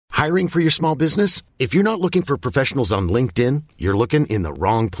Hiring for your small business? If you're not looking for professionals on LinkedIn, you're looking in the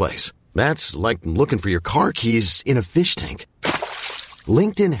wrong place. That's like looking for your car keys in a fish tank.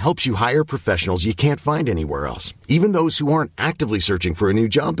 LinkedIn helps you hire professionals you can't find anywhere else, even those who aren't actively searching for a new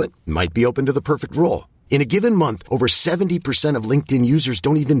job but might be open to the perfect role. In a given month, over 70% of LinkedIn users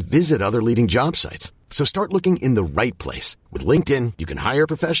don't even visit other leading job sites. So start looking in the right place. With LinkedIn, you can hire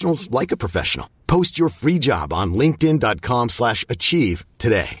professionals like a professional. Post your free job on linkedin.com/achieve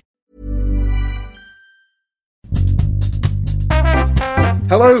today.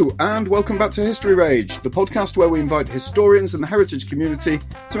 Hello, and welcome back to History Rage, the podcast where we invite historians and the heritage community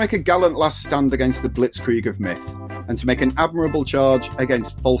to make a gallant last stand against the blitzkrieg of myth, and to make an admirable charge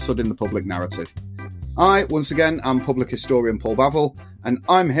against falsehood in the public narrative. I, once again, am public historian Paul Bavill, and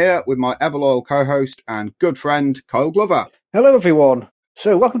I'm here with my ever-loyal co-host and good friend, Kyle Glover. Hello, everyone.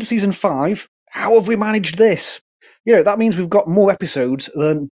 So, welcome to Season 5. How have we managed this? That means we've got more episodes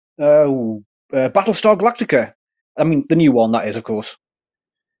than Battlestar Galactica. I mean, the new one, that is, of course.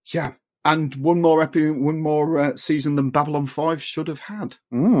 Yeah, and one more season than Babylon 5 should have had.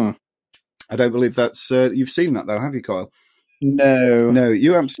 I don't believe that's... you've seen that, though, have you, Kyle? No,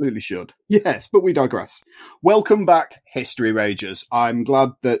 you absolutely should. Yes, but we digress. Welcome back, History Ragers. I'm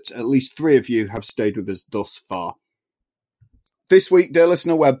glad that at least 3 of you have stayed with us thus far. This week, dear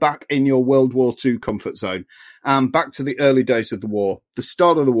listener, we're back in your World War II comfort zone, and back to the early days of the war, the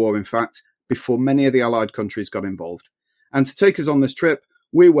start of the war, in fact, before many of the Allied countries got involved. And to take us on this trip,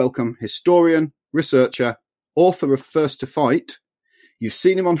 we welcome historian, researcher, author of First to Fight. You've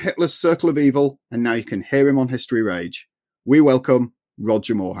seen him on Hitler's Circle of Evil, and now you can hear him on History Rage. We welcome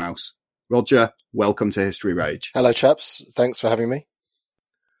Roger Moorhouse. Roger, welcome to History Rage. Hello, chaps. Thanks for having me.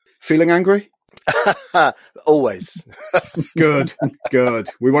 Feeling angry? Always. Good.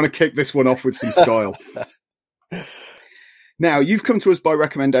 We want to kick this one off with some style. Now, you've come to us by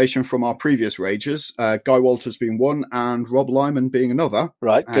recommendation from our previous Ragers, Guy Walters being one and Rob Lyman being another.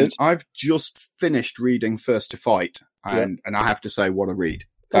 Right, and good. I've just finished reading First to Fight, and I have to say, what a read.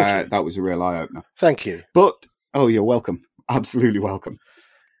 That was a real eye-opener. Thank you. But, you're welcome. Absolutely welcome.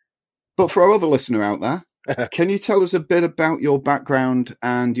 But for our other listener out there, can you tell us a bit about your background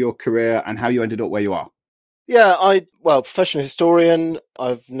and your career and how you ended up where you are? Yeah, professional historian.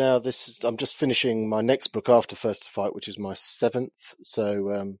 I'm just finishing my next book after First to Fight, which is my 7th.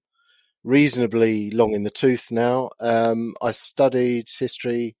 So, reasonably long in the tooth now. I studied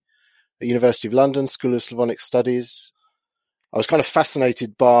history at University of London, School of Slavonic Studies. I was kind of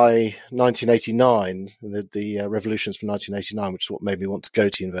fascinated by 1989, the revolutions from 1989, which is what made me want to go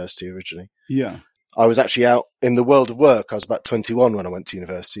to university originally. Yeah. I was actually out in the world of work. I was about 21 when I went to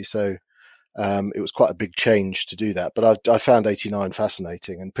university, so it was quite a big change to do that. But I found 89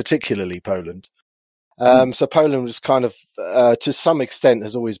 fascinating, and particularly Poland. So Poland was kind of, to some extent,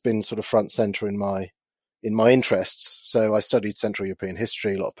 has always been sort of front center in my interests. So I studied Central European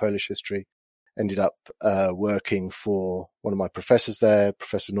history, a lot of Polish history. Ended up working for one of my professors there,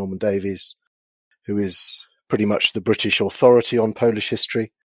 Professor Norman Davies, who is pretty much the British authority on Polish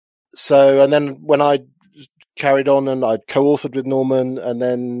history. So, and then when I carried on and I co-authored with Norman, and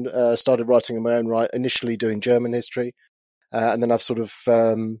then started writing in my own right, initially doing German history, and then I've sort of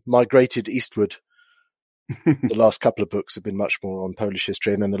migrated eastward. The last couple of books have been much more on Polish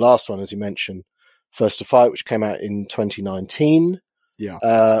history, and then the last one, as you mentioned, First to Fight, which came out in 2019.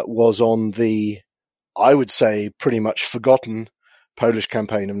 Was on the, I would say, pretty much forgotten Polish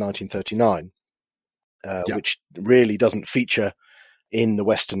campaign of 1939, which really doesn't feature in the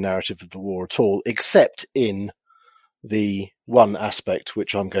Western narrative of the war at all, except in the one aspect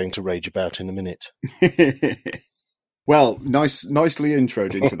which I'm going to rage about in a minute. Well, nicely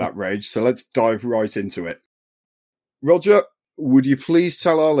introed into that rage, so let's dive right into it. Roger, would you please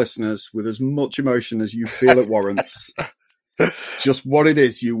tell our listeners, with as much emotion as you feel it warrants, just what it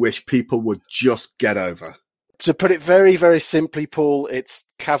is you wish people would just get over? To put it very, very simply, Paul, it's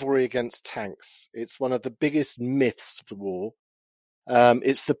cavalry against tanks. It's one of the biggest myths of the war.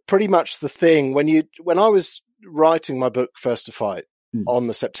 It's pretty much the thing when I was writing my book First to Fight on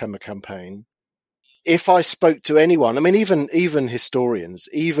the September campaign, if I spoke to anyone, I mean, even historians,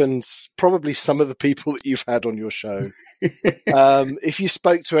 even probably some of the people that you've had on your show, if you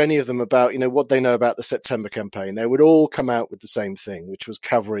spoke to any of them about, what they know about the September campaign, they would all come out with the same thing, which was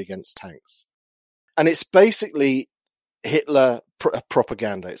cavalry against tanks. And it's basically Hitler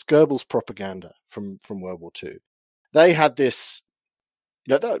propaganda. It's Goebbels' propaganda from World War II. They had this,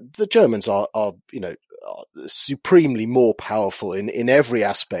 the Germans are supremely more powerful in every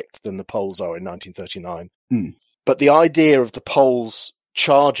aspect than the Poles are in 1939. But the idea of the Poles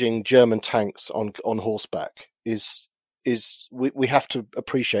charging German tanks on horseback is we have to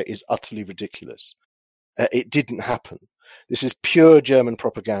appreciate is utterly ridiculous. It didn't happen. This is pure German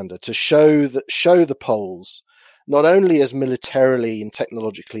propaganda to show the Poles not only as militarily and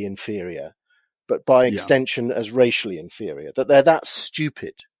technologically inferior, but by extension as racially inferior, that they're that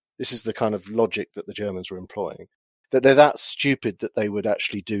stupid. This is the kind of logic that the Germans were employing, that they're that stupid that they would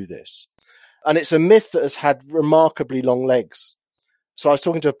actually do this. And it's a myth that has had remarkably long legs. So I was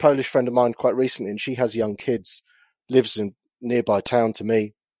talking to a Polish friend of mine quite recently, and she has young kids, lives in nearby town to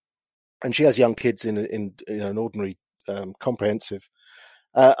me, and she has young kids in an ordinary comprehensive.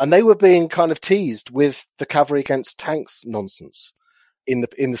 And they were being kind of teased with the cavalry against tanks nonsense in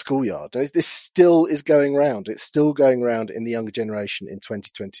the schoolyard. This still is going round. It's still going round in the younger generation in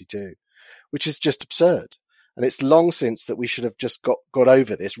 2022, which is just absurd. And it's long since that we should have just got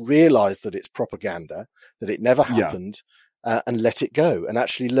over this, realised that it's propaganda, that it never happened, and let it go, and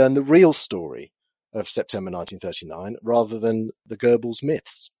actually learn the real story of September 1939 rather than the Goebbels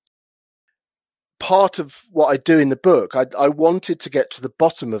myths. Part of what I do in the book, I wanted to get to the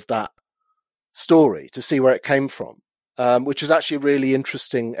bottom of that story to see where it came from, which is actually a really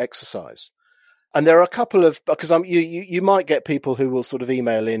interesting exercise. And there are a couple of, because you might get people who will sort of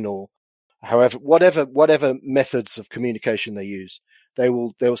email in, or however, whatever methods of communication they use, they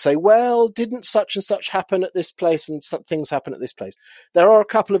will say, well, didn't such and such happen at this place and some things happen at this place? There are a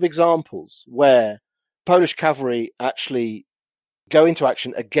couple of examples where Polish cavalry actually go into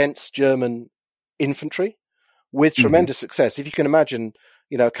action against German infantry with tremendous success. If you can imagine,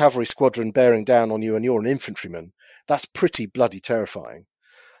 a cavalry squadron bearing down on you and you're an infantryman, that's pretty bloody terrifying.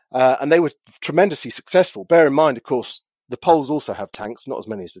 And they were tremendously successful. Bear in mind, of course, the Poles also have tanks, not as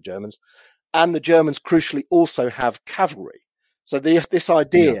many as the Germans. And the Germans, crucially, also have cavalry. So this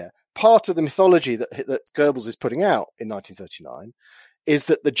idea, part of the mythology that Goebbels is putting out in 1939, is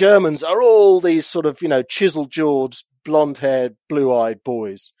that the Germans are all these sort of, chisel-jawed, blonde-haired, blue-eyed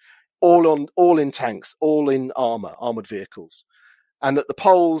boys, all in tanks, all in armoured vehicles. And that the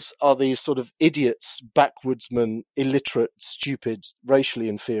Poles are these sort of idiots, backwoodsmen, illiterate, stupid, racially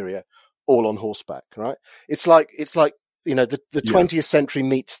inferior, all on horseback, right? It's like the 20th century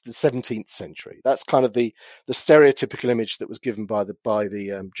meets the 17th century. That's kind of the stereotypical image that was given by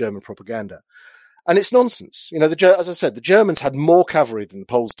the German propaganda. And it's nonsense. As I said, the Germans had more cavalry than the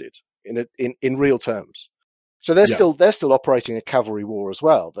Poles did in real terms. So they're still operating a cavalry war as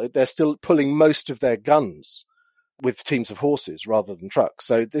well. They're still pulling most of their guns with teams of horses rather than trucks.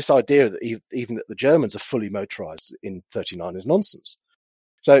 So this idea that even that the Germans are fully motorized in 39 is nonsense.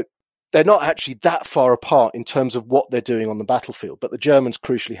 So they're not actually that far apart in terms of what they're doing on the battlefield, but the Germans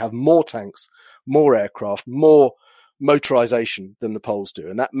crucially have more tanks, more aircraft, more motorization than the Poles do.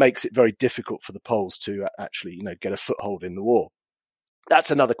 And that makes it very difficult for the Poles to actually, get a foothold in the war.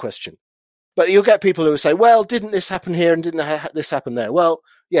 That's another question. But you'll get people who will say, well, didn't this happen here and didn't this happen there? Well,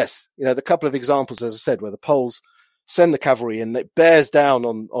 yes, the couple of examples, as I said, where the Poles send the cavalry in, it bears down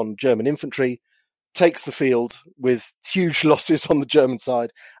on German infantry, takes the field with huge losses on the German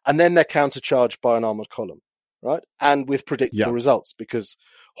side, and then they're countercharged by an armoured column, right? And with predictable results, because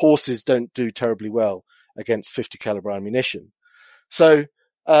horses don't do terribly well against 50 caliber ammunition. So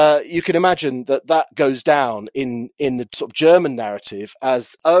you can imagine that goes down in the sort of German narrative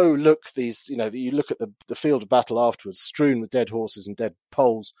as, oh, look, these, you look at the field of battle afterwards, strewn with dead horses and dead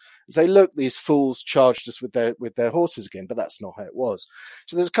Poles, and say, look, these fools charged us with their horses again. But that's not how it was.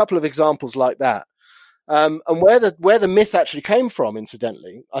 So there's a couple of examples like that. And where the myth actually came from,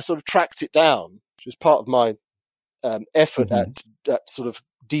 incidentally, I sort of tracked it down, which was part of my effort at sort of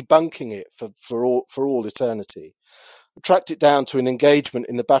debunking it for all eternity. I tracked it down to an engagement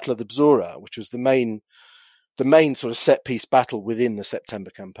in the Battle of the Bzura, which was the main sort of set piece battle within the September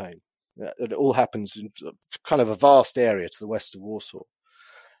campaign. It all happens in kind of a vast area to the west of Warsaw.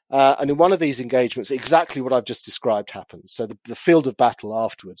 And in one of these engagements, exactly what I've just described happens. So the field of battle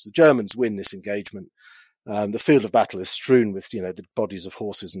afterwards, the Germans win this engagement. The field of battle is strewn with, the bodies of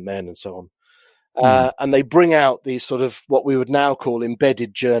horses and men and so on. And they bring out these sort of what we would now call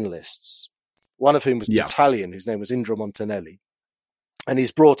embedded journalists, one of whom was an Italian whose name was Indro Montanelli. And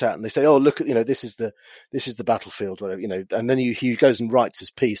he's brought out and they say, oh, look at, this is the battlefield, whatever, and then he goes and writes his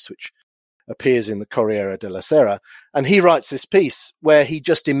piece, which appears in the Corriere della Sera. And he writes this piece where he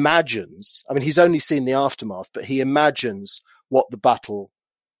just imagines, he's only seen the aftermath, but he imagines what the battle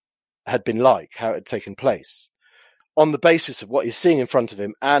had been like, how it had taken place, on the basis of what he's seeing in front of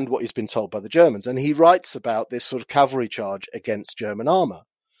him and what he's been told by the Germans. And he writes about this sort of cavalry charge against German armour.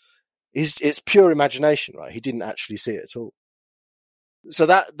 It's pure imagination, right? He didn't actually see it at all. So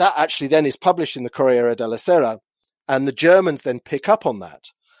that actually then is published in the Corriere della Sera, and the Germans then pick up on that,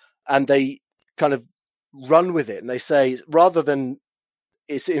 and they kind of run with it, and they say, rather than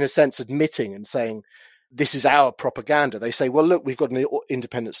it's in a sense admitting and saying, this is our propaganda, they say, well, look, we've got an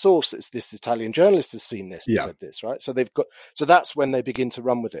independent source. It's this Italian journalist has seen this and said this, right? So that's when they begin to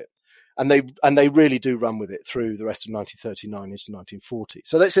run with it. And they really do run with it through the rest of 1939 into 1940.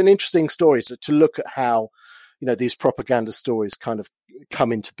 So that's an interesting story to look at how, these propaganda stories kind of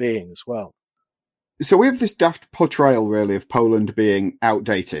come into being as well. So we have this daft portrayal, really, of Poland being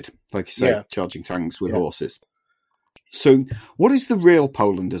outdated, like you say, charging tanks with horses. So what is the real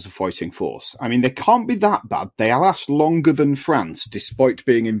Poland as a fighting force? I mean, they can't be that bad. They last longer than France, despite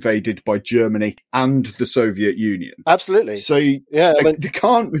being invaded by Germany and the Soviet Union. Absolutely. So they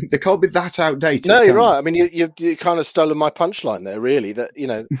can't be that outdated. No, you're right. I mean, you kind of stolen my punchline there, really, that,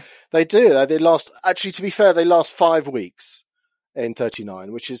 they do. They last, actually, to be fair, they last 5 weeks in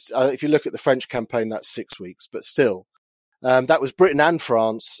 39, which is, if you look at the French campaign, that's 6 weeks, but still, that was Britain and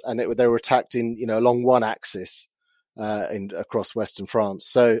France, and they were attacked in, along one axis. Across Western France,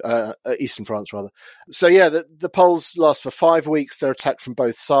 so Eastern France rather. So the Poles last for 5 weeks. They're attacked from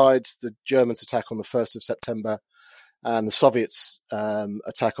both sides. The Germans attack on the 1st of September, and the Soviets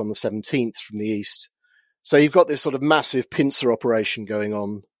attack on the 17th from the east. So you've got this sort of massive pincer operation going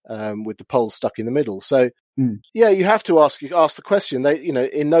on with the Poles stuck in the middle. So you have to ask the question. They,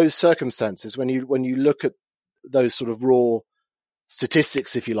 in those circumstances, when you look at those sort of raw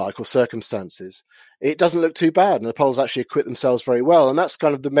statistics, if you like, or circumstances, it doesn't look too bad. And the Poles actually acquit themselves very well. And that's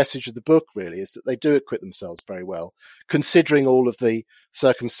kind of the message of the book, really, is that they do acquit themselves very well, considering all of the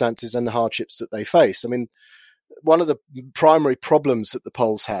circumstances and the hardships that they face. I mean, one of the primary problems that the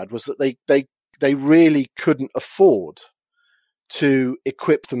Poles had was that they really couldn't afford to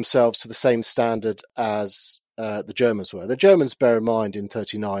equip themselves to the same standard as the Germans were. The Germans, bear in mind, in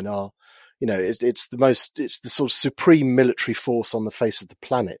 39 are, it's the sort of supreme military force on the face of the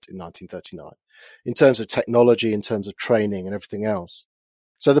planet in 1939, in terms of technology, in terms of training and everything else.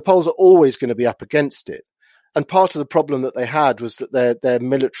 So the Poles are always going to be up against it. And part of the problem that they had was that their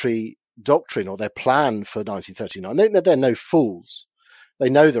military doctrine, or their plan for 1939, they're no fools. They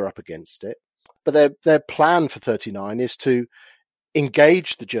know they're up against it, but their plan for 39 is to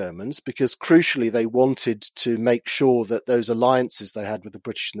engage the Germans, because crucially they wanted to make sure that those alliances they had with the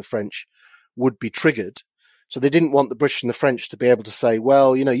British and the French would be triggered. So they didn't want the British and the French to be able to say,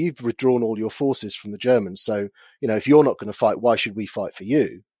 well, you've withdrawn all your forces from the Germans. So, if you're not going to fight, why should we fight for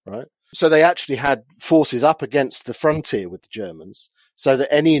you? Right. So they actually had forces up against the frontier with the Germans, so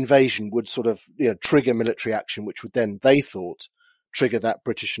that any invasion would sort of, trigger military action, which would then, they thought, trigger that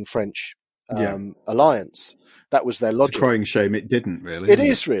British and French alliance. That was their logic. It's a crying shame it didn't, really. It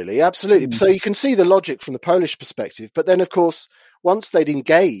is really, absolutely. So you can see the logic from the Polish perspective. But then, of course, once they'd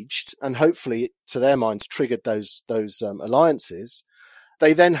engaged and hopefully, to their minds, triggered those alliances,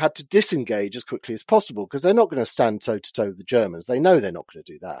 they then had to disengage as quickly as possible, because they're not going to stand toe-to-toe with the Germans. They know they're not going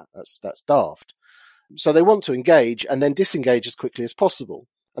to do that. That's daft. So they want to engage and then disengage as quickly as possible.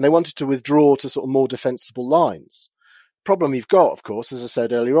 And they wanted to withdraw to sort of more defensible lines. Problem you've got, of course, as I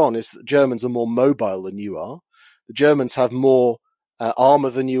said earlier on, is that the Germans are more mobile than you are. The Germans have more armor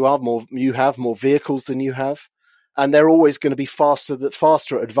than you have, more vehicles than you have, and they're always going to be faster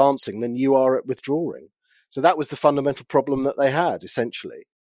at advancing than you are at withdrawing. So that was the fundamental problem that they had, essentially.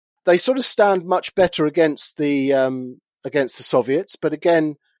 They sort of stand much better against the Soviets, but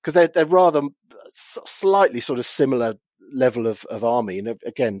again, because they're rather slightly sort of similar level of army, and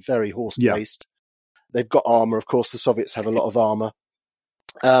again, very horse-based. They've got armor, of course. The Soviets have a lot of armor.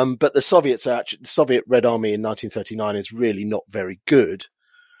 But the Soviet Red Army in 1939 is really not very good,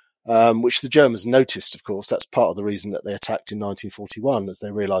 which the Germans noticed, of course. That's part of the reason that they attacked in 1941, as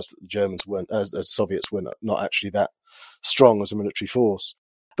they realized that the Soviets were not actually that strong as a military force.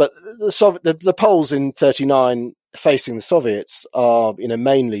 But the Poles in 39 facing the Soviets are,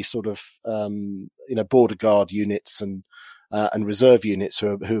 mainly sort of, border guard units and reserve units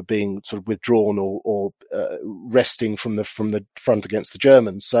who are being sort of withdrawn or resting from the front against the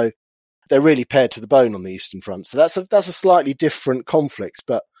Germans. So they're really pared to the bone on the Eastern Front. So that's a slightly different conflict.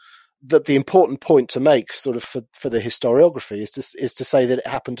 But the important point to make, sort of for the historiography, is to say that it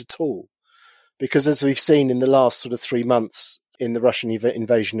happened at all, because as we've seen in the last sort of 3 months in the Russian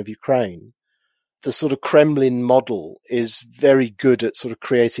invasion of Ukraine, the sort of Kremlin model is very good at sort of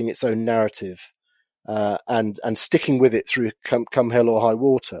creating its own narrative. And sticking with it through come hell or high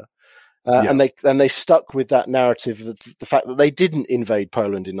water, and they stuck with that narrative of the fact that they didn't invade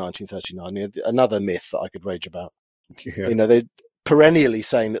Poland in 1939. Another myth that I could rage about. They're perennially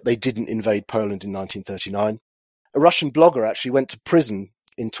saying that they didn't invade Poland in 1939. A Russian blogger actually went to prison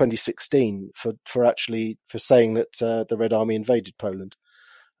in 2016 for saying that the Red Army invaded Poland.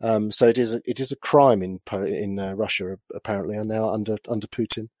 So it is a crime in Russia, apparently, and now under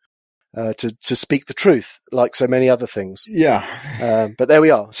Putin, to speak the truth, like so many other things. Yeah. But there we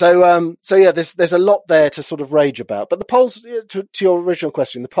are. So yeah, there's a lot there to sort of rage about. But the Poles, to your original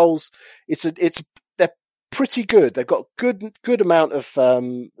question, the Poles, they're pretty good. They've got good amount of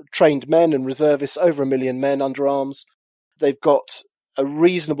trained men and reservists, over 1 million men under arms. They've got a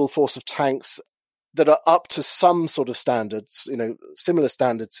reasonable force of tanks that are up to some sort of standards, similar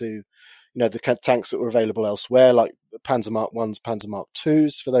standard to, the tanks that were available elsewhere, like Panzer Mark 1s, Panzer Mark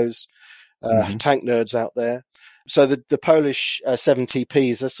 2s for those tank nerds out there. So the Polish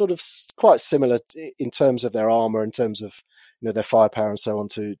 7TPs are sort of quite similar in terms of their armor, in terms of, their firepower and so on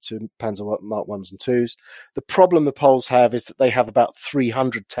to Panzer Mark 1s and 2s. The problem the Poles have is that they have about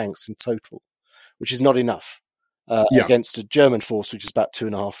 300 tanks in total, which is not enough against a German force, which is about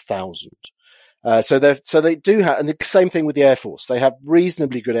 2,500. So they do have, and the same thing with the Air Force. They have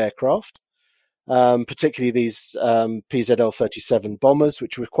reasonably good aircraft, particularly these PZL-37 bombers,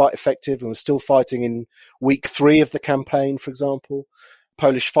 which were quite effective and were still fighting in week 3 of the campaign, for example.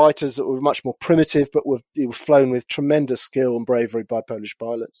 Polish fighters that were much more primitive, but were flown with tremendous skill and bravery by Polish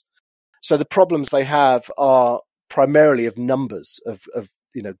pilots. So the problems they have are primarily of numbers, of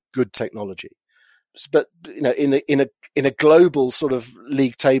good technology. But in a global sort of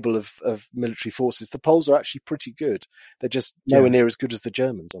league table of military forces, the Poles are actually pretty good. They're just nowhere near as good as the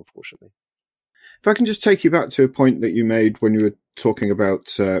Germans, unfortunately. If I can just take you back to a point that you made when you were talking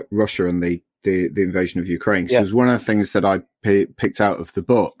about Russia and the invasion of Ukraine, because one of the things that I picked out of the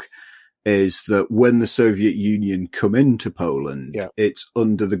book is that when the Soviet Union come into Poland, it's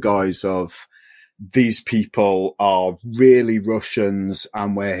under the guise of, these people are really Russians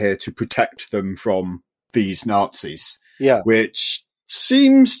and we're here to protect them from these Nazis. Yeah. Which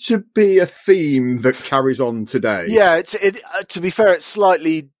seems to be a theme that carries on today. Yeah, to be fair, it's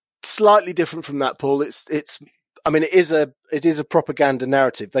slightly different from that, Paul. It is a propaganda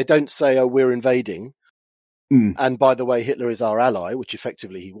narrative. They don't say, "Oh, we're invading." And by the way, Hitler is our ally, which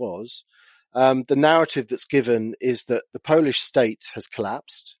effectively he was. The narrative that's given is that the Polish state has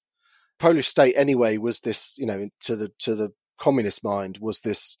collapsed. Polish state anyway was this, to the communist mind, was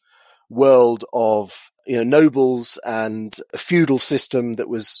this world of, nobles and a feudal system that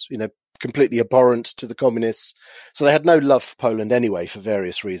was, completely abhorrent to the communists. So they had no love for Poland anyway, for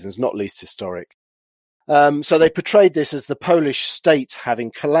various reasons, not least historic. So they portrayed this as the Polish state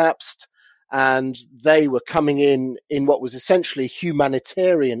having collapsed, and they were coming in what was essentially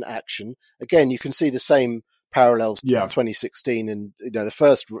humanitarian action. Again, you can see the same parallels to 2016 and the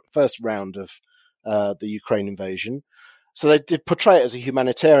first round of the Ukraine invasion. So they did portray it as a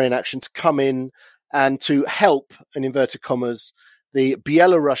humanitarian action to come in and to help, in inverted commas, the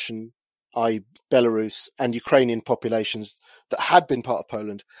Belarusian, i.e. Belarus, and Ukrainian populations that had been part of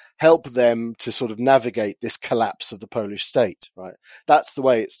Poland, help them to sort of navigate this collapse of the Polish state, right? That's the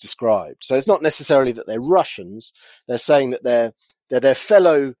way it's described. So it's not necessarily that they're Russians. They're saying that they're their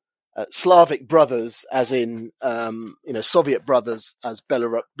fellow Slavic brothers, as in, Soviet brothers, as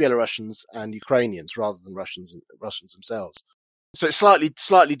Belarusians and Ukrainians, rather than Russians themselves. So it's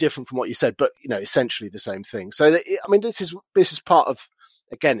slightly different from what you said, but essentially the same thing. So this is part of.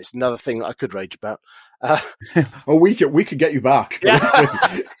 Again, it's another thing that I could rage about. We could get you back. Yeah.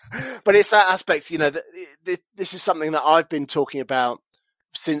 But it's that aspect. This is something that I've been talking about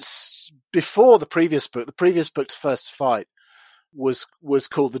since before the previous book. The previous book, To First to Fight, was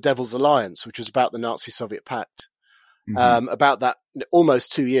called The Devil's Alliance, which was about the Nazi-Soviet Pact. About that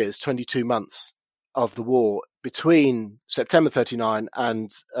almost 2 years, 22 months of the war between September 39 and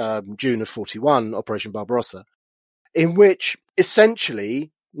June of 41, Operation Barbarossa, in which essentially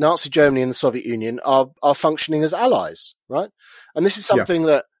Nazi Germany and the Soviet Union are functioning as allies, right? And this is something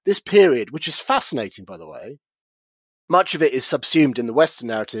that this period, which is fascinating, by the way, much of it is subsumed in the Western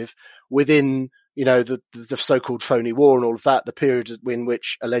narrative within, the so-called phony war and all of that, the period in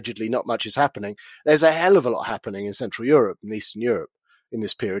which allegedly not much is happening. There's a hell of a lot happening in Central Europe and Eastern Europe in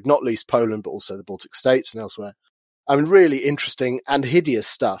this period, not least Poland, but also the Baltic states and elsewhere. Really interesting and hideous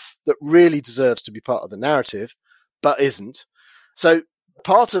stuff that really deserves to be part of the narrative, but isn't. So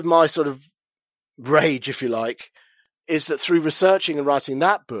part of my sort of rage, if you like, is that through researching and writing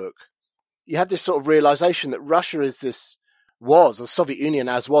that book, you have this sort of realization that Russia or Soviet Union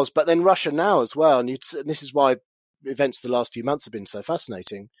was, but then Russia now as well. And this is why events of the last few months have been so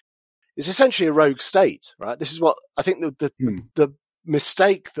fascinating. It's essentially a rogue state, right? This is what I think the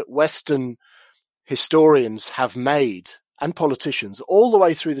mistake that Western historians have made, and politicians all the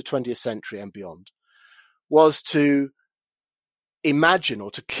way through the 20th century and beyond, was to imagine or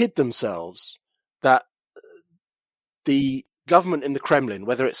to kid themselves that the government in the Kremlin,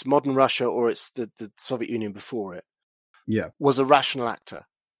 whether it's modern Russia or it's the Soviet Union before it, was a rational actor.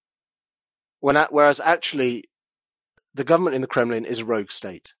 Whereas actually, the government in the Kremlin is a rogue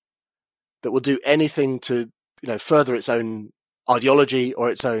state that will do anything to, further its own ideology or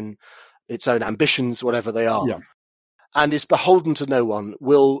its own ambitions, whatever they are, and is beholden to no one,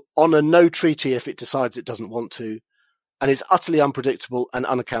 will honour no treaty if it decides it doesn't want to, and is utterly unpredictable and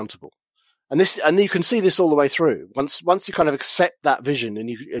unaccountable. And you can see this all the way through. Once you kind of accept that vision and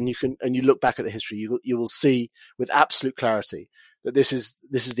you look back at the history, you will see with absolute clarity that this is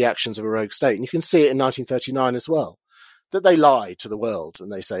the actions of a rogue state. And you can see it in 1939 as well, that they lie to the world and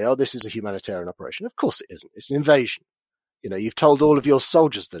they say, oh, this is a humanitarian operation. Of course it isn't. It's an invasion. You've told all of your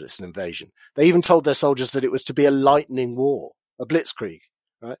soldiers that it's an invasion. They even told their soldiers that it was to be a lightning war, a blitzkrieg,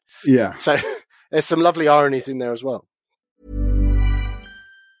 right? Yeah. So there's some lovely ironies in there as well.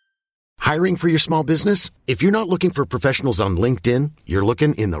 Hiring for your small business? If you're not looking for professionals on LinkedIn, you're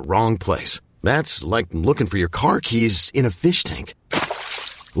looking in the wrong place. That's like looking for your car keys in a fish tank.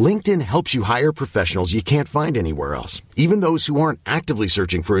 LinkedIn helps you hire professionals you can't find anywhere else, even those who aren't actively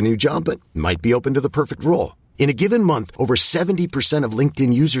searching for a new job but might be open to the perfect role. In a given month, over 70% of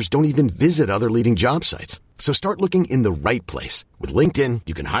LinkedIn users don't even visit other leading job sites. So start looking in the right place. With LinkedIn,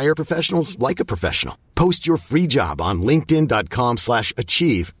 you can hire professionals like a professional. Post your free job on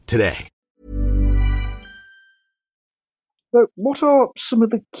linkedin.com/achieve today. So what are some of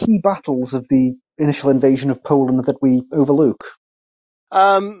the key battles of the initial invasion of Poland that we overlook?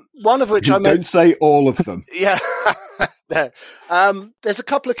 One of which don't say all of them. Yeah. There's a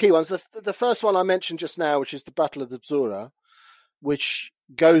couple of key ones. The first one I mentioned just now, which is the Battle of the Bzura, which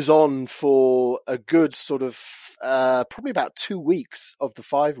goes on for a good sort of probably about 2 weeks of the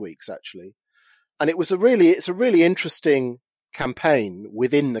 5 weeks, actually. And it's a really interesting campaign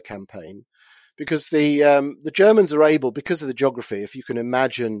within the campaign, because the Germans are able, because of the geography, if you can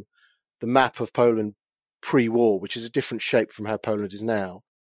imagine the map of Poland pre-war, which is a different shape from how Poland is now.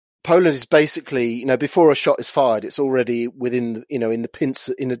 Poland is basically, before a shot is fired, it's already within, in the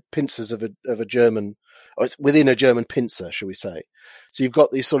pincers of a German, or it's within a German pincer, shall we say. So you've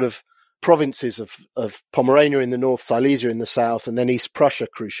got these sort of provinces of Pomerania in the north, Silesia in the south, and then East Prussia,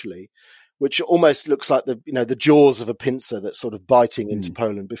 crucially, which almost looks like the jaws of a pincer that's sort of biting into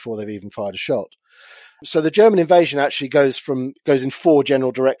Poland before they've even fired a shot. So the German invasion actually goes in 4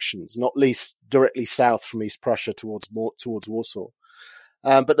 general directions, not least directly south from East Prussia towards Warsaw.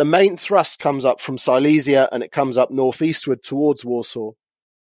 But the main thrust comes up from Silesia, and it comes up northeastward towards Warsaw.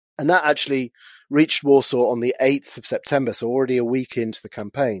 And that actually reached Warsaw on the 8th of September, so already a week into the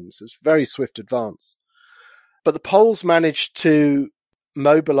campaign. So it's a very swift advance. But the Poles managed to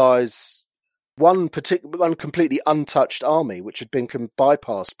mobilize one completely untouched army, which had been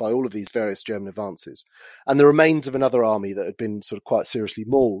bypassed by all of these various German advances, and the remains of another army that had been sort of quite seriously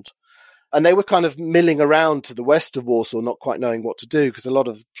mauled. And they were kind of milling around to the west of Warsaw, not quite knowing what to do because a lot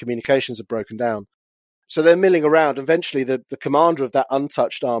of communications had broken down. So they're milling around. Eventually, the commander of that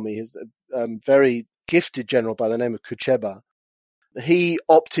untouched army is a very gifted general by the name of Kucheba. He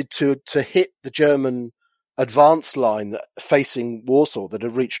opted to hit the German advance line facing Warsaw, that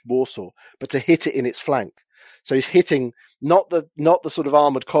had reached Warsaw, but to hit it in its flank. So he's hitting not the sort of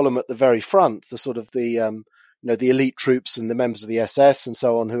armored column at the very front, the sort of the elite troops and the members of the SS and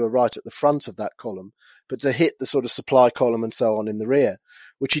so on who are right at the front of that column, but to hit the sort of supply column and so on in the rear,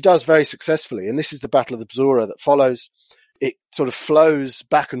 which he does very successfully. And this is the Battle of the Bzura that follows. It sort of flows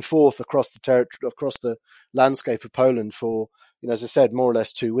back and forth across the territory, across the landscape of Poland for, as I said, more or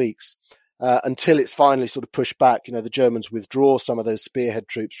less 2 weeks, until it's finally sort of pushed back. The Germans withdraw some of those spearhead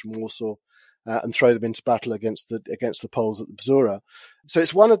troops from Warsaw and throw them into battle against the Poles at the Bzura. So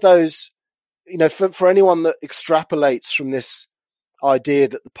it's one of those, for anyone that extrapolates from this idea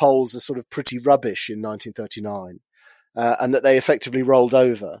that the Poles are sort of pretty rubbish in 1939 and that they effectively rolled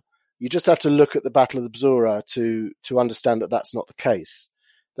over, you just have to look at the Battle of the Bzura to understand that that's not the case,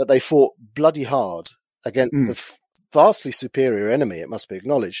 that they fought bloody hard against a vastly superior enemy, it must be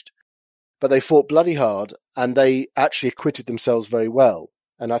acknowledged. But they fought bloody hard and they actually acquitted themselves very well.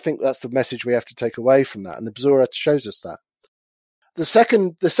 And I think that's the message we have to take away from that. And the Bzura shows us that. The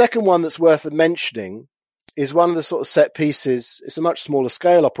second one that's worth mentioning is one of the sort of set pieces. It's a much smaller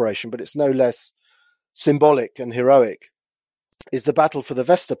scale operation, but it's no less symbolic and heroic, is the battle for the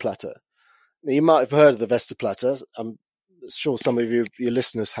Westerplatte. Now, you might have heard of the Westerplatte. I'm sure some of your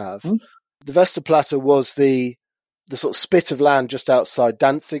listeners have. The Westerplatte was the sort of spit of land just outside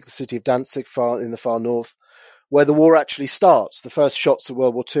Danzig, the city of Danzig, in the far north, where the war actually starts. The first shots of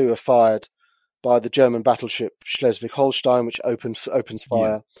World War II are fired by the German battleship Schleswig-Holstein, which opens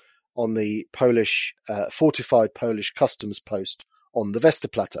fire on the Polish, fortified Polish customs post on the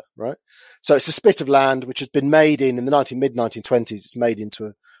Westerplatte, right? So it's a spit of land which has been made in the mid-1920s. It's made into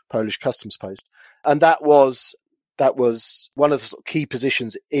a Polish customs post. And that was one of the sort of key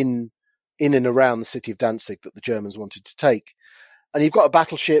positions in and around the city of Danzig that the Germans wanted to take. And you've got a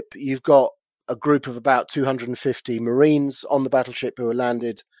battleship, you've got a group of about 250 Marines on the battleship who are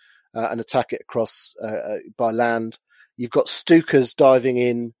landed and attack it across by land. You've got Stukas diving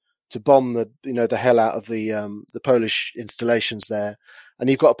in to bomb the hell out of the Polish installations there, and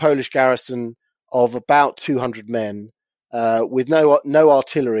you've got a Polish garrison of about 200 men with no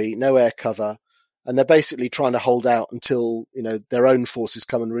artillery, no air cover, and they're basically trying to hold out until their own forces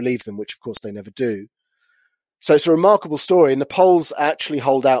come and relieve them, which of course they never do. So it's a remarkable story, and the Poles actually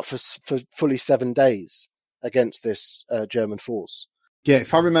hold out for fully 7 days against this German force. Yeah,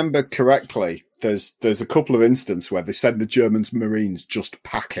 if I remember correctly, there's a couple of instances where they send the German Marines just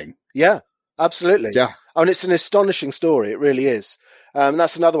packing. Yeah, absolutely. Yeah. I mean, it's an astonishing story. It really is.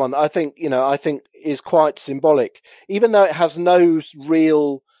 That's another one that I think is quite symbolic, even though it has no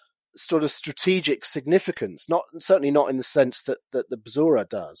real sort of strategic significance, certainly not in the sense that the Bzura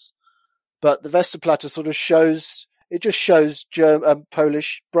does. But the Westerplatte sort of shows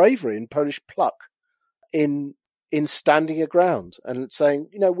Polish bravery and Polish pluck in standing your ground and saying,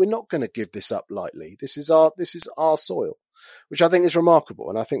 we're not going to give this up lightly. This is our soil, which I think is remarkable.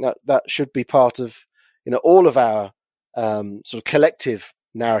 And I think that should be part of, all of our sort of collective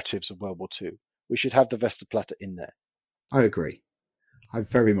narratives of World War II. We should have the Westerplatte in there. I agree. I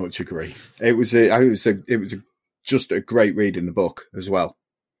very much agree. It was just a great read in the book as well.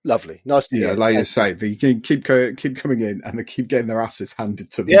 Lovely. Nice to hear. Like you say, they keep coming in and they keep getting their asses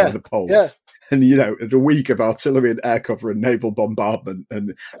handed to them by the Poles. Yeah. And, a week of artillery and air cover and naval bombardment,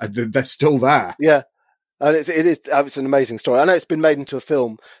 and they're still there. Yeah. And it's an amazing story. I know it's been made into a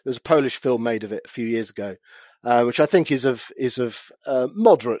film. There was a Polish film made of it a few years ago, which I think is of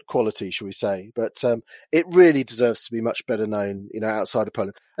moderate quality, shall we say. But it really deserves to be much better known, outside of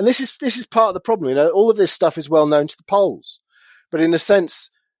Poland. And this is part of the problem. All of this stuff is well known to the Poles. But in a sense,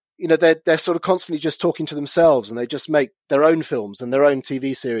 they're sort of constantly just talking to themselves, and they just make their own films and their own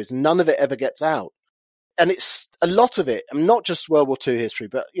TV series, and none of it ever gets out. And it's a lot of it, and not just World War II history,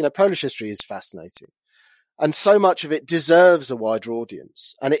 but, Polish history is fascinating. And so much of it deserves a wider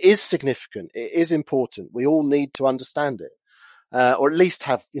audience, and it is significant. It is important. We all need to understand it, or at least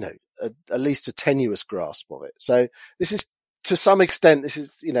have, at least a tenuous grasp of it. So this is, to some extent,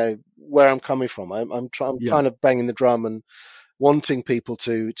 where I'm coming from. I'm kind of banging the drum and wanting people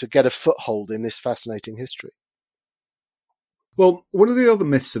to get a foothold in this fascinating history. Well, one of the other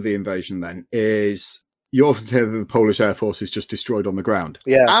myths of the invasion then is you often hear that the Polish Air Force is just destroyed on the ground.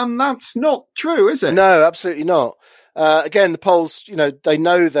 Yeah. And that's not true, is it? No, absolutely not. Again, the Poles, they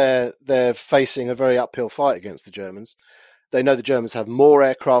know they're facing a very uphill fight against the Germans. They know the Germans have more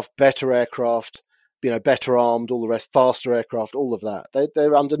aircraft, better armed, all the rest, faster aircraft, all of that.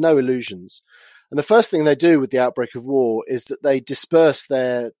 They're under no illusions. And the first thing they do with the outbreak of war is that they disperse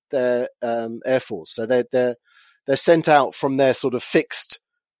their air force. So they're sent out from their sort of fixed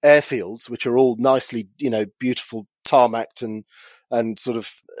airfields, which are all nicely, beautiful tarmacked and sort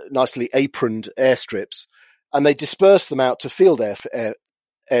of nicely aproned airstrips, and they disperse them out to field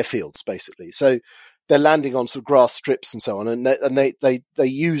airfields, basically. So they're landing on sort of grass strips and so on, and they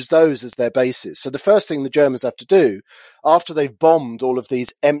use those as their bases. So the first thing the Germans have to do, after they've bombed all of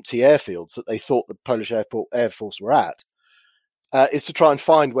these empty airfields that they thought the Polish Air Force were at, is to try and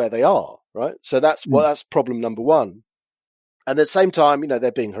find where they are, right? So that's problem number one. And at the same time,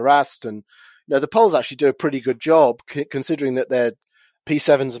 they're being harassed, and the Poles actually do a pretty good job, considering that they're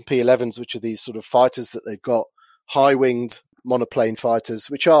P7s and P11s, which are these sort of fighters that they've got, high-winged monoplane fighters,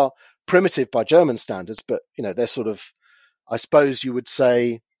 which are primitive by German standards, but they're sort of, I suppose you would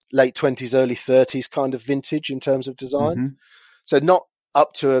say, late 20s, early 30s kind of vintage in terms of design. Mm-hmm. So not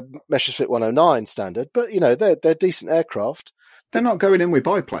up to a Messerschmitt 109 standard, but they're decent aircraft. They're not going in with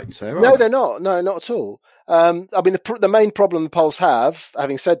biplanes here, are No, they? they're not. No, not at all. I mean, the main problem the Poles have,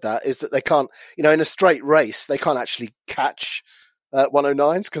 having said that, is that they can't, in a straight race, they can't actually catch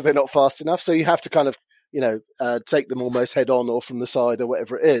 109s because they're not fast enough. So you have to kind of, take them almost head on or from the side or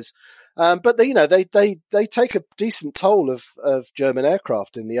whatever it is. But they take a decent toll of German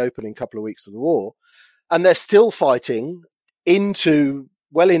aircraft in the opening couple of weeks of the war, and they're still fighting into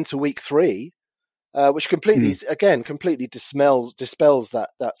week 3. Which completely dispels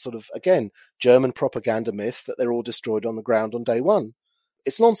that sort of, again, German propaganda myth that they're all destroyed on the ground on day one.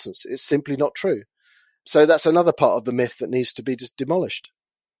 It's nonsense. It's simply not true. So that's another part of the myth that needs to be just demolished.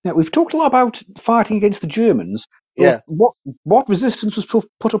 Now, we've talked a lot about fighting against the Germans, Yeah. What resistance was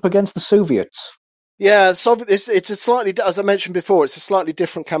put up against the Soviets? Yeah, it's a slightly, as I mentioned before, it's a slightly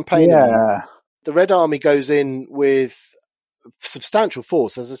different campaign. Yeah. The Red Army goes in with substantial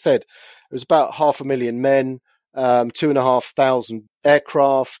force. As I said, it was about 500,000 men, 2,500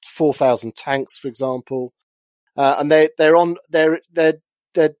 aircraft, 4,000 tanks, for example. And their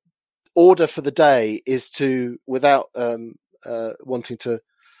order for the day is to, without wanting to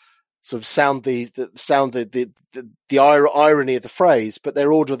sort of sound the irony of the phrase, but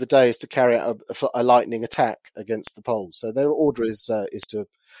their order of the day is to carry out a lightning attack against the Poles. So their order is to,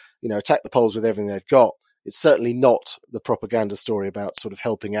 attack the Poles with everything they've got. It's certainly not the propaganda story about sort of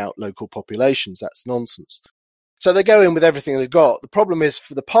helping out local populations. That's nonsense. So they go in with everything they've got. The problem is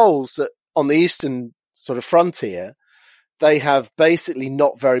for the Poles that on the eastern sort of frontier, they have basically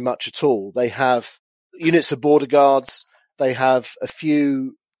not very much at all. They have units of border guards. They have a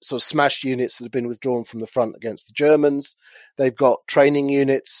few sort of smashed units that have been withdrawn from the front against the Germans. They've got training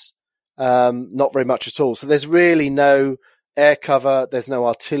units, not very much at all. So there's really no air cover. There's no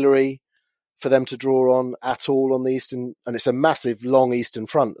artillery for them to draw on at all on the eastern, and it's a massive long eastern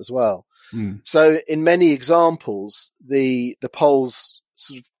front as well. So in many examples, the Poles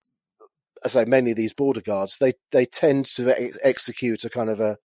sort of, as I say, many of these border guards, they tend to execute a kind of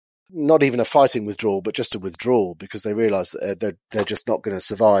a, not even a fighting withdrawal, but just a withdrawal because they realise that they're just not going to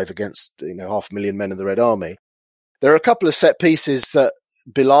survive against 500,000 men of the Red Army. There are a couple of set pieces that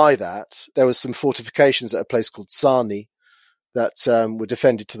belie that. There was some fortifications at a place called Sani that were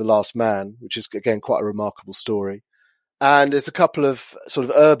defended to the last man, which is again quite a remarkable story. And there's a couple of sort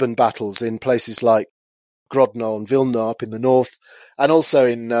of urban battles in places like Grodno and Vilna up in the north, and also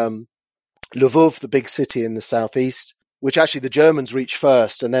in Lvov, the big city in the southeast, which actually the Germans reach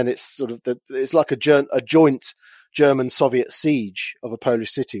first, and then it's sort of it's like a joint German-Soviet siege of a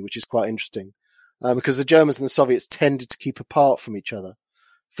Polish city, which is quite interesting, because the Germans and the Soviets tended to keep apart from each other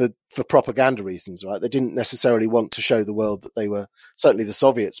for propaganda reasons, right? They didn't necessarily want to show the world that they were, certainly the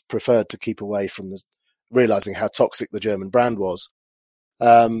Soviets preferred to keep away from realizing how toxic the German brand was.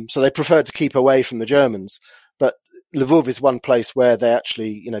 So they preferred to keep away from the Germans. But Lvov is one place where they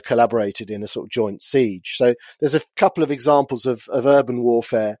actually, collaborated in a sort of joint siege. So there's a couple of examples of urban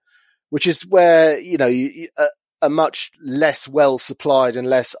warfare, which is where, a much less well supplied and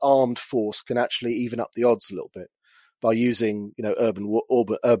less armed force can actually even up the odds a little bit by using,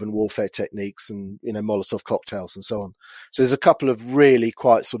 urban warfare techniques and, Molotov cocktails and so on. So there's a couple of really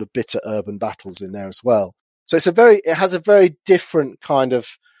quite sort of bitter urban battles in there as well. So it has a very different kind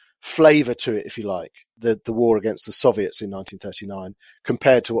of flavor to it, if you like, the war against the Soviets in 1939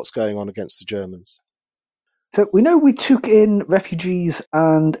 compared to what's going on against the Germans. So we know we took in refugees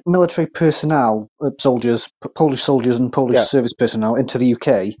and military personnel, soldiers, Polish soldiers and Polish service personnel into the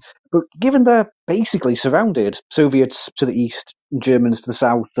UK. But given they're basically surrounded, Soviets to the east, Germans to the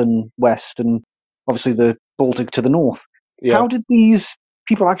south and west, and obviously the Baltic to the north, how did these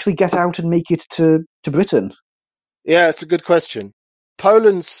people actually get out and make it to Britain? Yeah, it's a good question.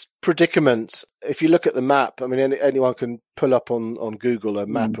 Poland's predicament, if you look at the map, I mean, anyone can pull up on Google a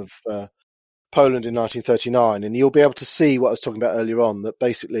map of Poland in 1939, and you'll be able to see what I was talking about earlier on, that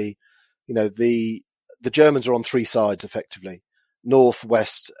basically, the Germans are on three sides effectively, north,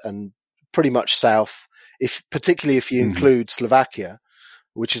 west, and pretty much south, particularly if you include Slovakia,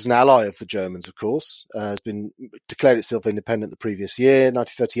 which is an ally of the Germans, of course, has been declared itself independent the previous year,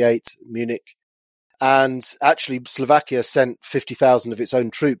 1938, Munich. And actually, Slovakia sent 50,000 of its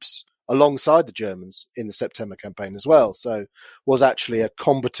own troops alongside the Germans in the September campaign as well. So was actually a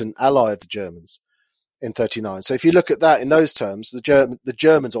combatant ally of the Germans in 39. So if you look at that in those terms, the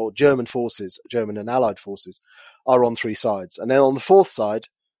Germans or German forces, German and Allied forces, are on three sides. And then on the fourth side,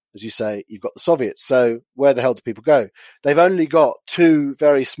 as you say, you've got the Soviets. So where the hell do people go? They've only got two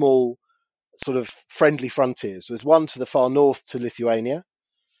very small sort of friendly frontiers. There's one to the far north to Lithuania,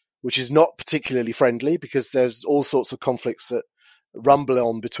 which is not particularly friendly because there's all sorts of conflicts that rumble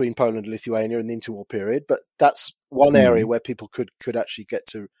on between Poland and Lithuania in the interwar period. But that's one area where people could actually get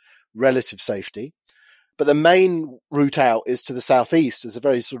to relative safety. But the main route out is to the southeast. There's a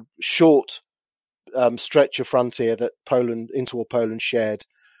very sort of short stretch of frontier that interwar Poland shared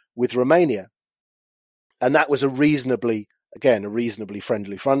with Romania. And that was a reasonably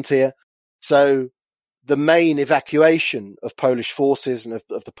friendly frontier. So the main evacuation of Polish forces and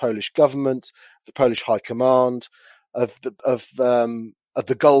of the Polish government, the Polish High Command, of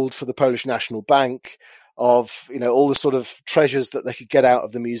the gold for the Polish National Bank, of all the sort of treasures that they could get out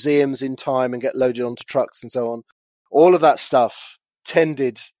of the museums in time and get loaded onto trucks and so on. All of that stuff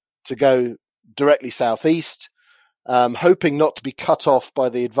tended to go directly southeast, hoping not to be cut off by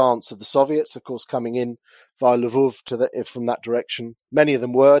the advance of the Soviets, of course, coming in via Lvov from that direction. Many of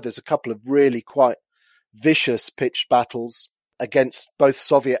them were. There's a couple of really quite vicious pitched battles against both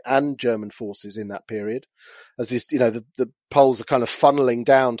Soviet and German forces in that period. As this, the Poles are kind of funneling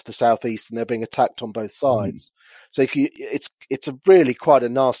down to the southeast and they're being attacked on both sides. So it's a really quite a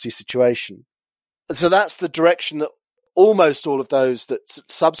nasty situation. And so that's the direction that almost all of those that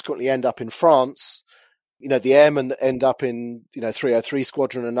subsequently end up in France, the airmen that end up in, 303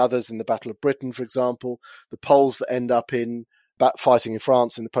 Squadron and others in the Battle of Britain, for example, the Poles that end up in fighting in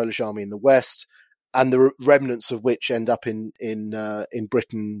France in the Polish army in the West, and the remnants of which end up in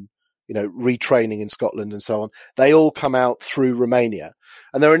Britain, retraining in Scotland and so on. They all come out through Romania,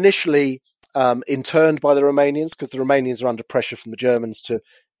 and they're initially interned by the Romanians because the Romanians are under pressure from the Germans to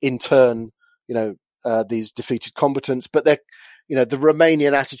intern, these defeated combatants. But they're, the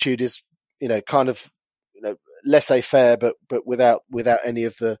Romanian attitude is, kind of, laissez-faire, but without any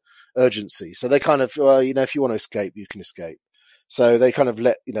of the urgency. So they kind of, if you want to escape, you can escape. So they kind of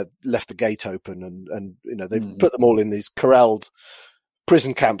left the gate open and they put them all in these corralled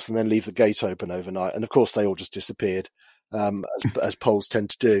prison camps and then leave the gate open overnight. And of course they all just disappeared, as Poles tend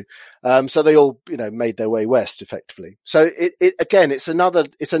to do. So they all, made their way west effectively. So it's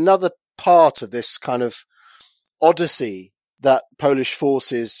another part of this kind of odyssey that Polish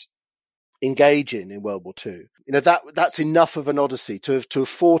forces engage in World War II. That's enough of an odyssey to have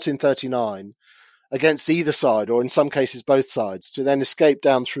fought in 1939 against either side, or in some cases both sides, to then escape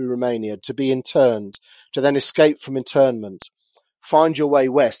down through Romania, to be interned, to then escape from internment, find your way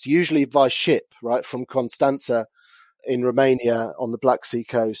west, usually by ship, right, from Constanța in Romania on the Black Sea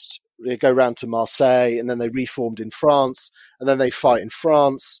coast. They go round to Marseille, and then they reformed in France, and then they fight in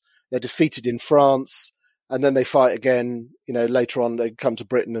France. They're defeated in France, and then they fight again. Later on, they come to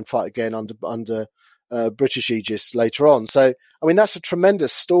Britain and fight again under British aegis later on. So, I mean, that's a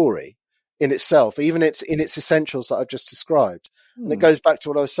tremendous story in itself, even in its essentials that I've just described. And it goes back to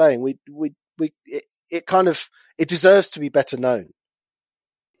what I was saying. It deserves to be better known.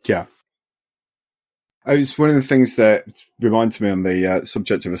 Yeah. It's one of the things that reminds me on the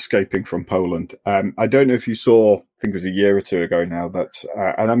subject of escaping from Poland. I don't know if you saw, I think it was a year or two ago now, that,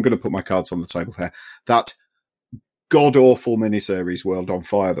 and I'm going to put my cards on the table here, that god-awful miniseries World on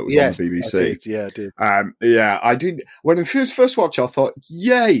Fire that was on the BBC. I did. When I first watched, I thought,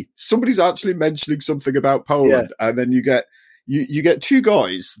 yay, somebody's actually mentioning something about Poland. Yeah. And then you get two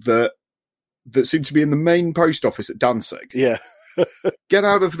guys that seem to be in the main post office at Danzig. Yeah. Get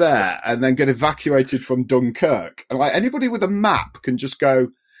out of there and then get evacuated from Dunkirk. And anybody with a map can just go,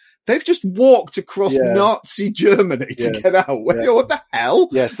 they've just walked across Nazi Germany to get out. What the hell?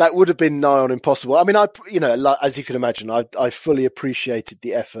 Yes, that would have been nigh on impossible. I mean, as you can imagine, I fully appreciated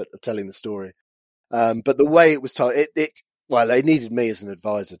the effort of telling the story. But the way it was told, they needed me as an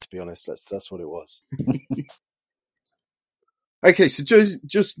advisor, to be honest. That's what it was. Okay, so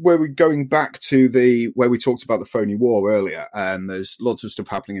just where we're going back to where we talked about the phony war earlier, and there's lots of stuff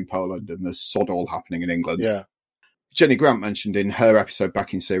happening in Poland and there's sod all happening in England. Yeah. Jenny Grant mentioned in her episode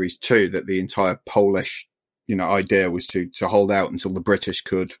back in series 2 that the entire Polish, idea was to hold out until the British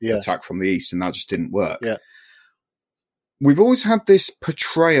could attack from the east, and that just didn't work. Yeah. We've always had this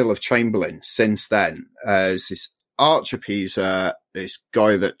portrayal of Chamberlain since then as this arch appeaser, this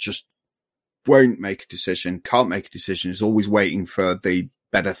guy that just won't make a decision, can't make a decision, is always waiting for the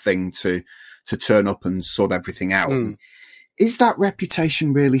better thing to turn up and sort everything out. Is that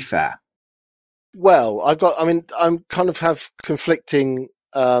reputation really fair? Well, I'm kind of have conflicting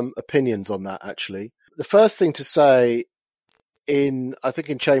opinions on that, actually. The first thing to say I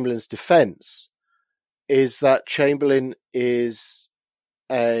think in Chamberlain's defense is that Chamberlain is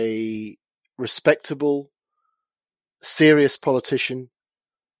a respectable, serious politician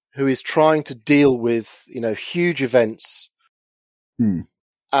who is trying to deal with, huge events.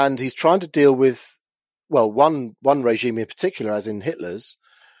 And he's trying to deal with, one regime in particular, as in Hitler's.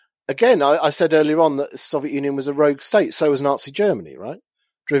 Again, I said earlier on that the Soviet Union was a rogue state. So was Nazi Germany, right?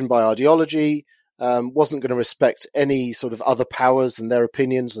 Driven by ideology, wasn't going to respect any sort of other powers and their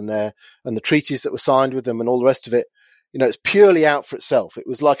opinions and the treaties that were signed with them and all the rest of it. It's purely out for itself. It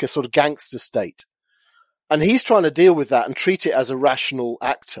was like a sort of gangster state. And he's trying to deal with that and treat it as a rational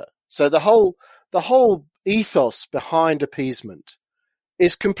actor. So the whole ethos behind appeasement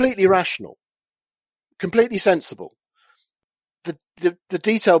is completely rational, completely sensible. The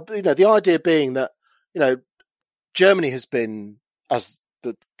detail, the idea being that, Germany has been, as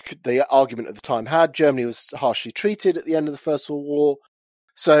the argument at the time had, Germany was harshly treated at the end of the First World War.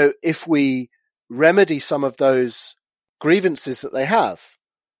 So if we remedy some of those grievances that they have,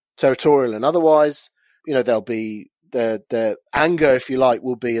 territorial and otherwise, there'll be their anger, if you like,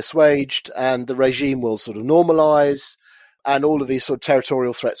 will be assuaged, and the regime will sort of normalize, and all of these sort of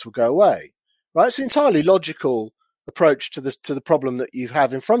territorial threats will go away. Right? It's an entirely logical approach to the problem that you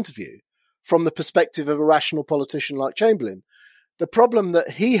have in front of you from the perspective of a rational politician like Chamberlain. The problem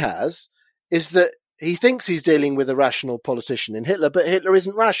that he has is that he thinks he's dealing with a rational politician in Hitler, but Hitler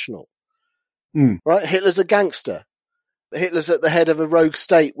isn't rational. Right? Hitler's a gangster. Hitler's at the head of a rogue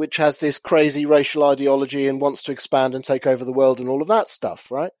state which has this crazy racial ideology and wants to expand and take over the world and all of that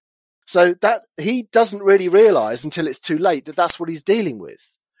stuff, right? So that he doesn't really realize until it's too late that that's what he's dealing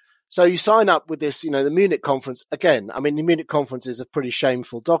with. So you sign up with this, the Munich conference. Again, I mean, the Munich conference is a pretty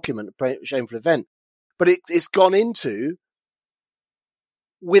shameful document, a shameful event, but it's gone into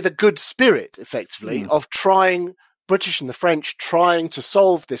with a good spirit, effectively, of trying, British and the French trying to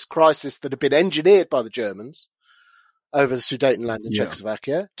solve this crisis that had been engineered by the Germans over the Sudetenland and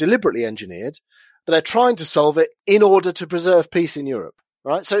Czechoslovakia, deliberately engineered, but they're trying to solve it in order to preserve peace in Europe,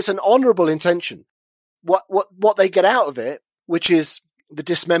 right? So it's an honourable intention. What they get out of it, which is the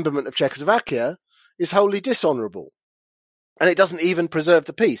dismemberment of Czechoslovakia, is wholly dishonourable. And it doesn't even preserve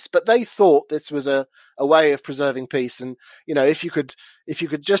the peace. But they thought this was a way of preserving peace. And, if you could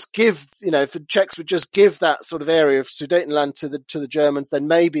just give, if the Czechs would just give that sort of area of Sudetenland to the Germans, then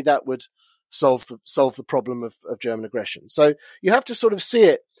maybe that would solve the problem of German aggression. So you have to sort of see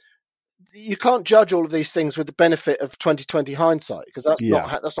it. You can't judge all of these things with the benefit of 2020 hindsight, because that's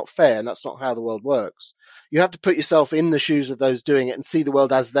not fair, and that's not how the world works. You have to put yourself in the shoes of those doing it and see the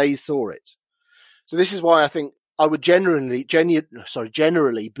world as they saw it. So this is why I think I would generally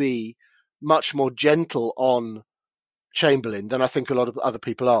be much more gentle on Chamberlain than I think a lot of other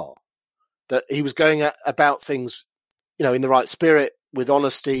people are. That he was going about things, in the right spirit, with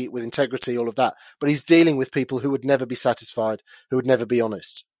honesty, with integrity, all of that. But he's dealing with people who would never be satisfied, who would never be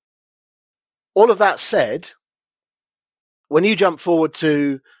honest. All of that said, when you jump forward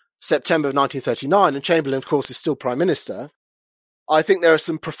to September of 1939, and Chamberlain, of course, is still Prime Minister, I think there are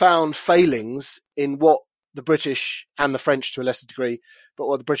some profound failings in what the British and the French, to a lesser degree, but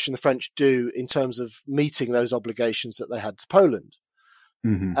what the British and the French do in terms of meeting those obligations that they had to Poland.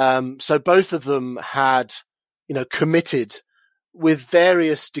 So both of them had, committed with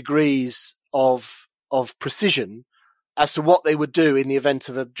various degrees of precision as to what they would do in the event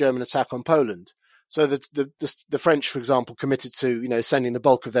of a German attack on Poland. So the French, for example, committed to, sending the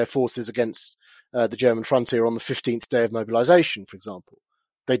bulk of their forces against the German frontier on the 15th day of mobilization, for example.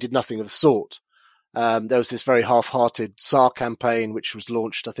 They did nothing of the sort. There was this very half-hearted Saar campaign, which was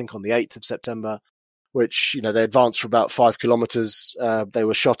launched, I think, on the 8th of September, which, they advanced for about 5 kilometers. They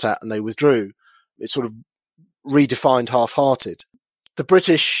were shot at and they withdrew. It sort of redefined half-hearted. The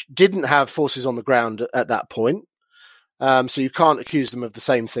British didn't have forces on the ground at that point. So you can't accuse them of the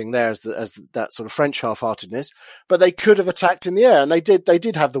same thing there as that sort of French half-heartedness, but they could have attacked in the air, and they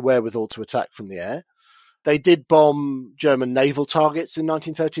did have the wherewithal to attack from the air. They did bomb German naval targets in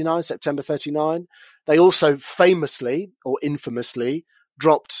 1939, September 39. They also famously or infamously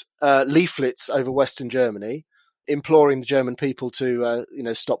dropped leaflets over Western Germany, imploring the German people to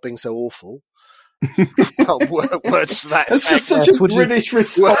stop being so awful. Words to that. That's just such a British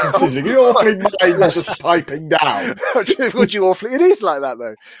response, isn't it? You're awfully mind just piping down. Would you awfully? It is like that,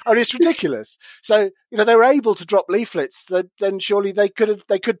 though. I mean, it's ridiculous. So, they were able to drop leaflets. Then surely they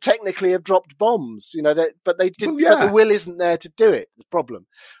could technically have dropped bombs. But they didn't. Well, but the will isn't there to do it. The problem.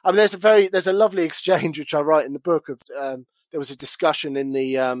 I mean, there's a lovely exchange which I write in the book of. There was a discussion in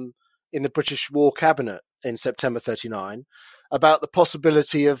the British War Cabinet in September 39 about the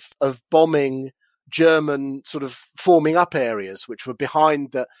possibility of bombing German sort of forming up areas, which were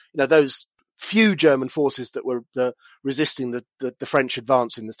behind those few German forces that were resisting the French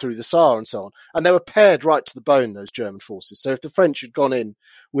advance through the Saar and so on. And they were pared right to the bone, those German forces. So if the French had gone in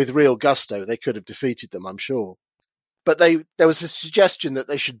with real gusto, they could have defeated them, I'm sure. But there was a suggestion that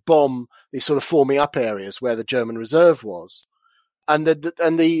they should bomb these sort of forming up areas where the German reserve was. And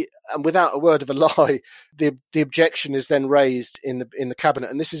without a word of a lie, the objection is then raised in the cabinet,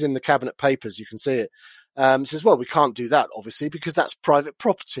 and this is in the cabinet papers. You can see it. It says, "Well, we can't do that, obviously, because that's private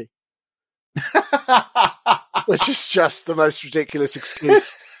property," which is just the most ridiculous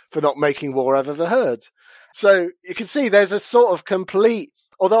excuse for not making war I've ever heard. So you can see there's a sort of complete.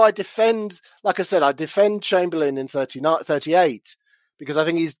 Although I defend Chamberlain in 38 because I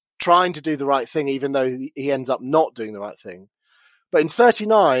think he's trying to do the right thing, even though he ends up not doing the right thing. But in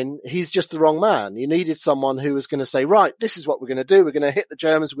 39, he's just the wrong man. You needed someone who was going to say, right, this is what we're going to do. We're going to hit the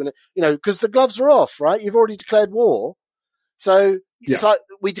Germans. We're going to, because the gloves are off, right? You've already declared war. So it's like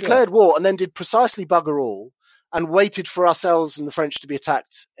we declared war and then did precisely bugger all and waited for ourselves and the French to be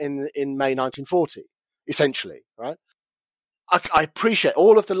attacked in May 1940. essentially, right? I appreciate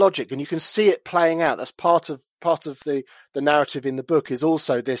all of the logic, and you can see it playing out. That's part of the narrative in the book, is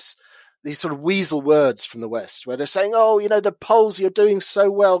also these sort of weasel words from the West, where they're saying, oh, the Poles, you're doing so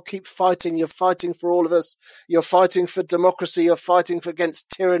well, keep fighting, you're fighting for all of us, you're fighting for democracy, you're fighting against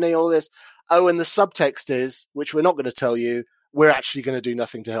tyranny, all this. Oh, and the subtext is, which we're not going to tell you, we're actually going to do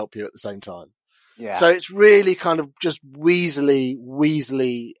nothing to help you at the same time. Yeah. So it's really kind of just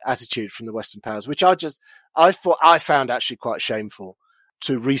weaselly attitude from the Western powers, which I found actually quite shameful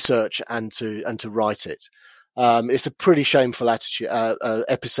to research and to write it. It's a pretty shameful attitude,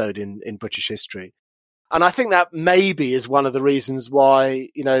 episode in British history. And I think that maybe is one of the reasons why,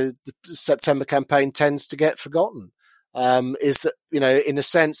 the September campaign tends to get forgotten, is that, in a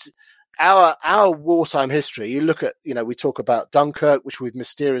sense, our wartime history, you look at, we talk about Dunkirk, which we've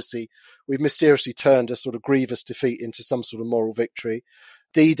mysteriously turned a sort of grievous defeat into some sort of moral victory.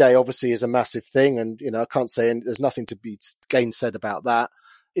 D-Day obviously is a massive thing. And, I can't say there's nothing to be gainsaid about that.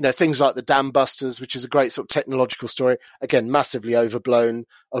 Things like the Dam Busters, which is a great sort of technological story, again, massively overblown,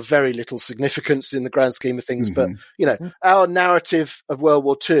 of very little significance in the grand scheme of things. Mm-hmm. But, our narrative of World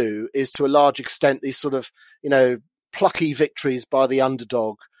War II is to a large extent these sort of, plucky victories by the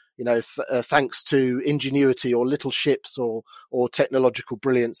underdog, thanks to ingenuity or little ships or technological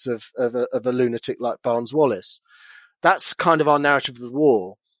brilliance of a lunatic like Barnes Wallis. That's kind of our narrative of the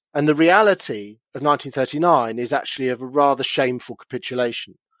war. And the reality of 1939 is actually of a rather shameful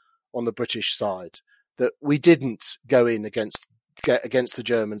capitulation on the British side, that we didn't go in against the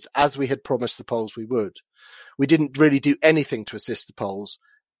Germans as we had promised the Poles we would. We didn't really do anything to assist the Poles,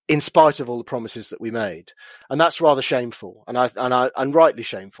 in spite of all the promises that we made. And that's rather shameful, and rightly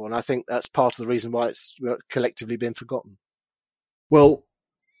shameful. And I think that's part of the reason why it's collectively been forgotten. Well,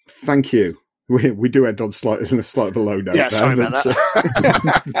 thank you. We do end on slightly below note. Yeah, sorry about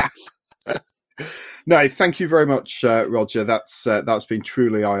that. No, thank you very much, Roger. That's been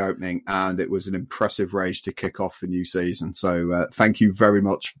truly eye-opening, and it was an impressive rage to kick off the new season. So thank you very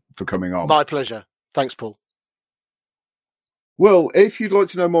much for coming on. My pleasure. Thanks, Paul. Well, if you'd like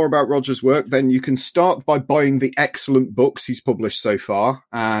to know more about Roger's work, then you can start by buying the excellent books he's published so far.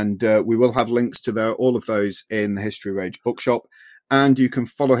 And we will have links to all of those in the History Rage bookshop. And you can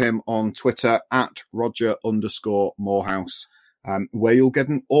follow him on Twitter at Roger_Moorhouse, where you'll get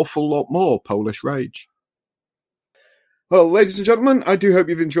an awful lot more Polish rage. Well, ladies and gentlemen, I do hope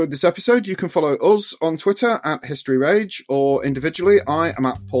you've enjoyed this episode. You can follow us on Twitter at History Rage, or individually, I am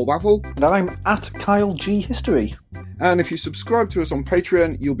at Paul Baffle. And I'm at Kyle G History. And if you subscribe to us on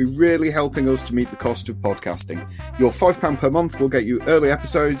Patreon, you'll be really helping us to meet the cost of podcasting. Your £5 per month will get you early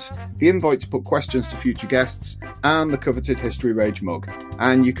episodes, the invite to put questions to future guests, and the coveted History Rage mug.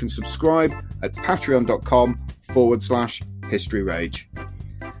 And you can subscribe at patreon.com/History Rage.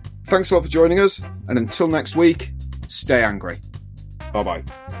 Thanks a lot for joining us, and until next week, stay angry. Bye-bye.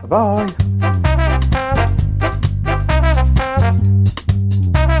 Bye-bye.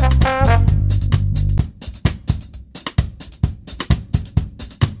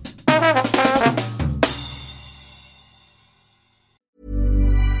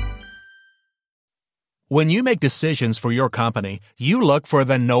 When you make decisions for your company, you look for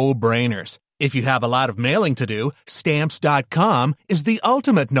the no-brainers. If you have a lot of mailing to do, Stamps.com is the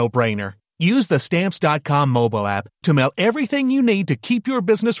ultimate no-brainer. Use the Stamps.com mobile app to mail everything you need to keep your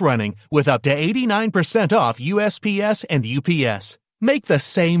business running with up to 89% off USPS and UPS. Make the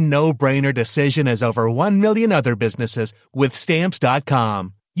same no-brainer decision as over 1 million other businesses with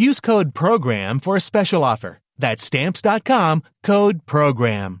Stamps.com. Use code PROGRAM for a special offer. That's Stamps.com, code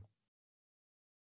PROGRAM.